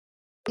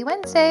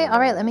Wednesday. All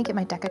right, let me get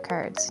my deck of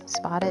cards.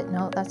 Spot it.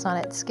 No, that's not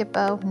it.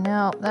 Skippo.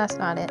 No, that's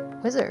not it.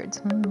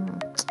 Wizards.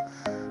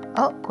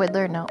 Oh,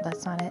 Quiddler. No,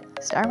 that's not it.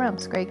 Star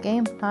Realms. Great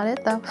game. Not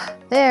it, though.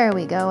 There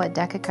we go. A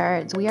deck of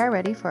cards. We are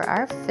ready for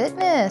our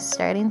fitness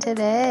starting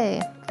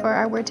today. For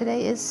our word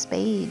today is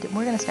spade.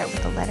 We're going to start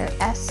with the letter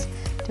S,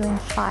 doing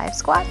 5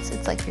 squats.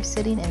 It's like you're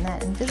sitting in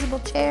that invisible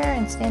chair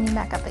and standing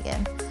back up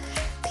again.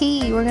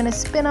 P, we're going to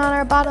spin on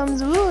our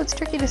bottoms. Ooh, it's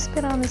tricky to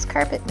spin on this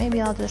carpet. Maybe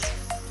I'll just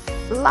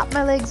flop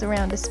my legs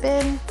around to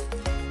spin.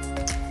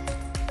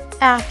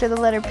 After the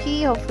letter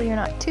P, hopefully you're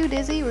not too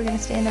dizzy, we're going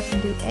to stand up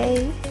and do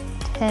A,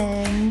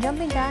 10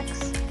 jumping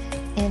jacks,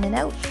 in and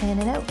out, in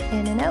and out,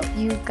 in and out.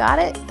 You got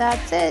it,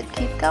 that's it,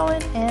 keep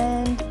going.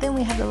 And then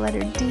we have the letter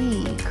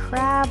D,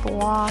 crab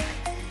walk.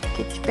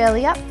 Get your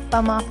belly up,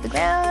 bum off the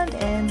ground,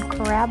 and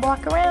crab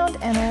walk around.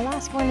 And our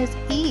last one is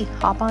E,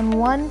 hop on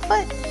one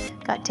foot.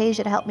 Got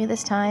Tasia to help me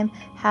this time.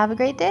 Have a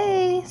great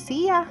day,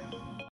 see ya.